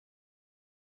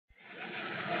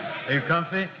Are you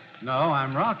comfy? No,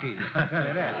 I'm Rocky. I'll tell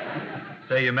you that.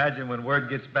 Say, imagine when word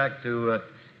gets back to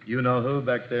you-know-who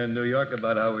back there in New York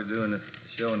about how we're doing a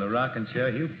show in the rocking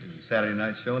chair. He'll do a Saturday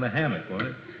night show in a hammock, won't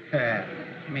it?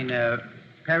 You mean,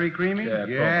 Perry Creamy? Yeah,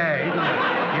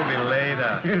 he'll be laid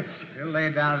out. He'll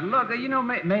lay down. Look, you know,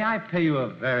 may I pay you a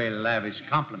very lavish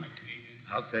compliment?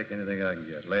 I'll take anything I can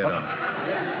get. Lay it on.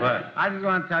 What? I just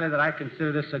want to tell you that I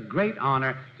consider this a great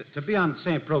honor to be on the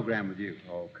same program with you.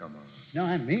 Oh, come on. No,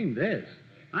 I mean this.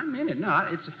 I mean it.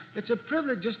 No, it's a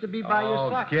privilege just to be by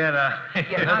your side. Oh, get out.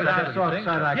 I'm so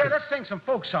excited. Yeah, let's sing some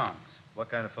folk songs. What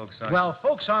kind of folk songs? Well,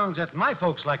 folk songs that my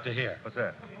folks like to hear. What's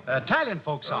that? Italian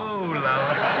folk songs. Oh, Lord.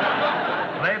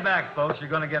 Lay back, folks. You're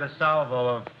going to get a salvo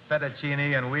of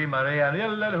fettuccine and Oui Maria and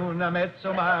Il Luna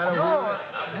Mezzo Mare. No,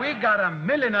 we got a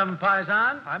million of them,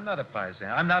 Paisan. I'm not a Paisan.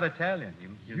 I'm not Italian.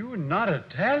 You're not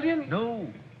Italian? No.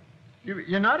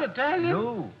 You're not Italian?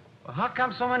 No. Well, how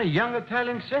come so many young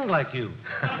Italians sing like you?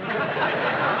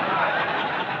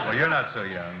 Well, you're not so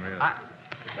young, really.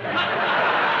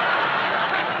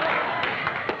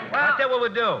 I'll tell you what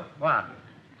we'll do. What?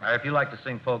 If you like to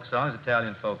sing folk songs,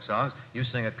 Italian folk songs, you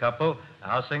sing a couple,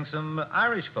 I'll sing some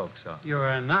Irish folk songs. You're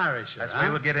an Irisher, That's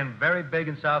where we'll get in very big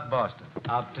in South Boston.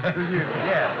 I'll tell you.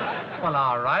 Yeah. Well,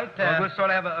 all right. We'll sort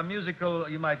of have a musical,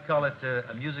 you might call it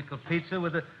a musical pizza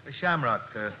with a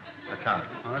shamrock top.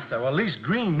 Well, at least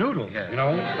green noodles, Yeah. you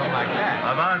know, something like that.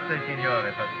 Avance,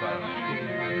 signore, Pasquale.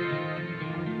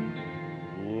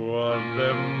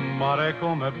 Guarda mare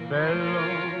come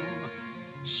bello,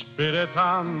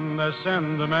 spiritante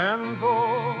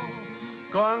sentimento,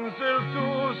 con il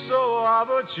tuo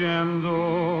soave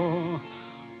accento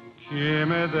che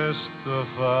mi desta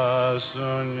fa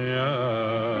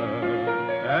sognare.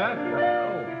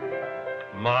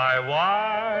 My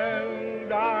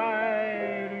wild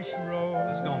Irish rose.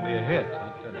 It's going to be a hit.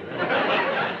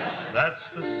 That's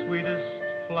the sweetest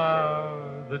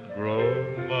flower that grows.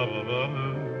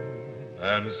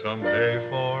 And someday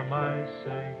for my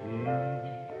sake,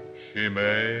 she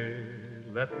may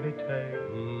let me take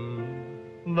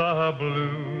the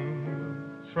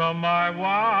bloom from my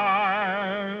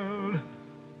wild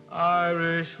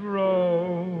Irish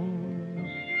rose.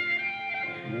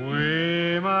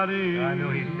 Oui, Marie. I knew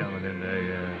he's coming in there,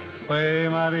 yeah. Oui,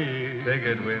 Marie.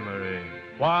 Figured Oui Marie.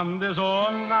 Quando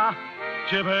sonna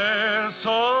ci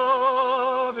perso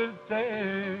per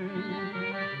te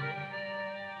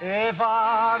e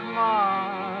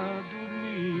farma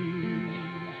dormire.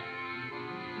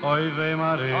 Oi, ve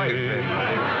Marie. Oi, ve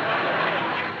Marie.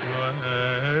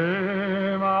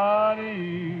 Oi,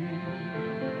 Marie.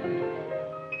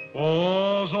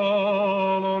 O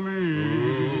solo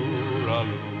mia,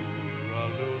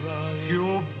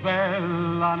 più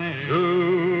bella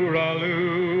nera.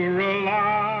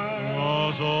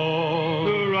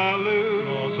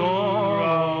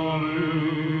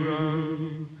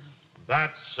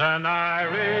 That's an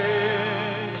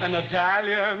Irish, an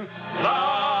Italian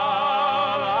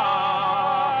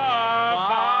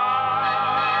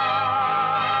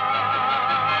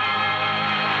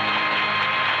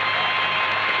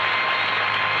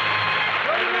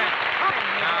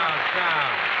Ciao, ciao.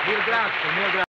 Mil grazie.